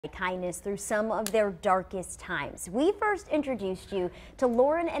kindness through some of their darkest times. We first introduced you to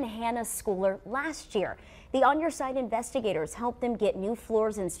Lauren and Hannah Schooler last year. The On Your Side investigators helped them get new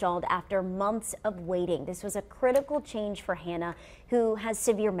floors installed after months of waiting. This was a critical change for Hannah, who has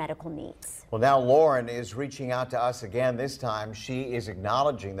severe medical needs. Well, now Lauren is reaching out to us again. This time she is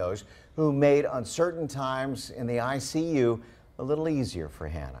acknowledging those who made uncertain times in the ICU a little easier for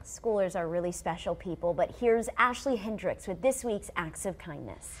Hannah. Schoolers are really special people, but here's Ashley Hendricks with this week's Acts of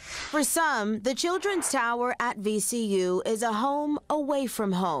Kindness. For some, the Children's Tower at VCU is a home away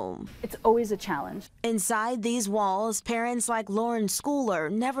from home. It's always a challenge. Inside these walls, parents like Lauren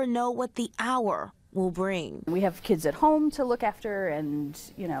Schooler never know what the hour will bring. We have kids at home to look after, and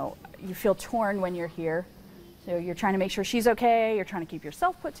you feel torn when you're here. So you're trying to make sure she's okay, you're trying to keep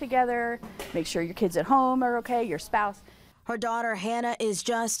yourself put together, make sure your kids at home are okay, your spouse. Her daughter Hannah is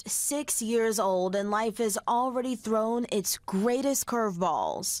just 6 years old, and life has already thrown its greatest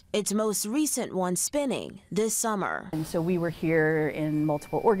curveballs, its most recent one spinning this summer. And so we were here in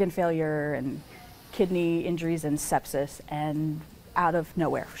multiple organ failure and kidney injuries and sepsis, and out of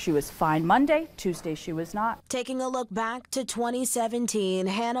nowhere. She was fine Monday, Tuesday she was not. Taking a look back to 2017,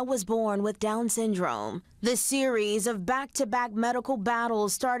 Hannah was born with Down syndrome. The series of back-to-back medical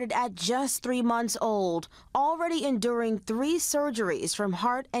battles started at just 3 months old, already enduring 3 surgeries from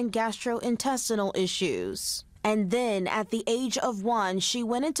heart and gastrointestinal issues. And then, at the age of 1, she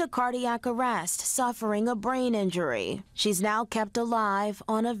went into cardiac arrest, suffering a brain injury. She's now kept alive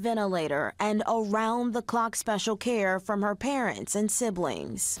on a ventilator and around-the-clock special care from her parents and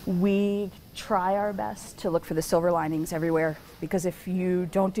siblings. We try our best to look for the silver linings everywhere, because if you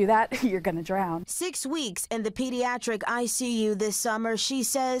don't do that, you're going to drown. 6 weeks in the pediatric ICU this summer, she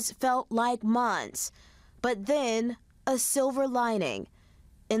says, felt like months. But then, a silver lining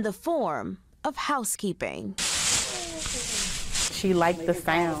in the form of housekeeping. She liked the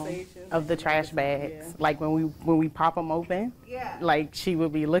sound of the trash bags. Like when we pop them open, like she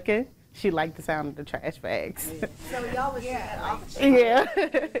would be looking. She liked the sound of the trash bags. So y'all was Yeah. Yeah.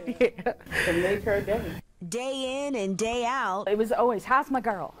 It made her day. Day in and day out. It was always, how's my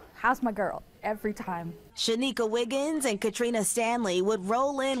girl? How's my girl? Every time. Shanika Wiggins and Katrina Stanley would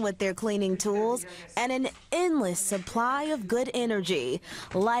roll in with their cleaning tools and an endless supply of good energy,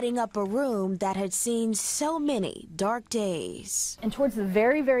 lighting up a room that had seen so many dark days. And towards the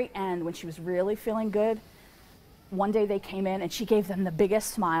very, very end, when she was really feeling good, one day they came in and she gave them the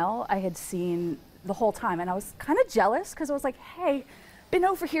biggest smile I had seen the whole time. And I was kind of jealous, because I was like, hey, been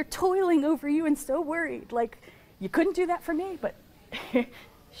over here toiling over you and so worried. Like, you couldn't do that for me, but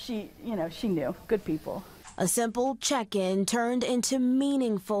she knew. Good people. A simple check-in turned into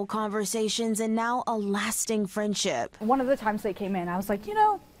meaningful conversations and now a lasting friendship. One of the times they came in, I was like,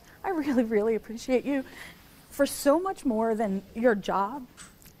 I really, really appreciate you for so much more than your job.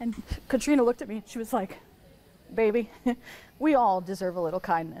 And Katrina looked at me and she was like, baby, we all deserve a little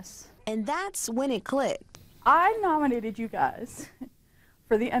kindness. And that's when it clicked. I nominated you guys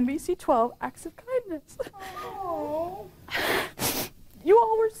for the NBC 12 Acts of Kindness. Oh. You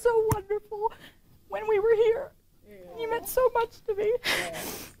all were so wonderful when we were here. Yeah. You meant so much to me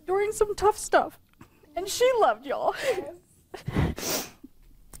during some tough stuff. And she loved y'all. Yes.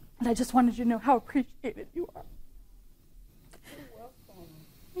 And I just wanted you to know how appreciated you are. You're welcome.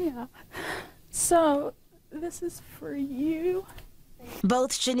 Yeah. So, this is for you.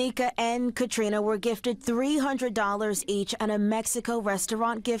 Both Shanika and Katrina were gifted $300 each and a Mexico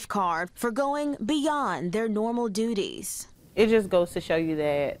restaurant gift card for going beyond their normal duties. It just goes to show you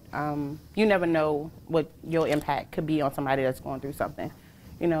that you never know what your impact could be on somebody that's going through something.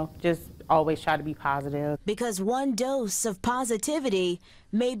 Just always try to be positive. Because one dose of positivity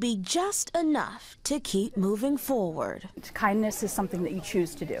may be just enough to keep moving forward. Kindness is something that you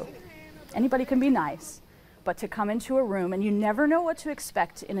choose to do. Anybody can be nice, but to come into a room and you never know what to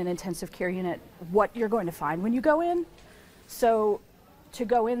expect in an intensive care unit, what you're going to find when you go in. So to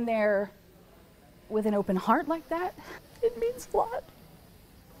go in there with an open heart like that, it means a lot.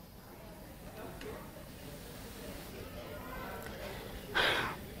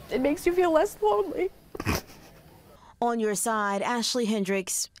 It makes you feel less lonely. On Your Side, Ashley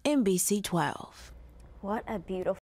Hendricks, NBC 12. What a beautiful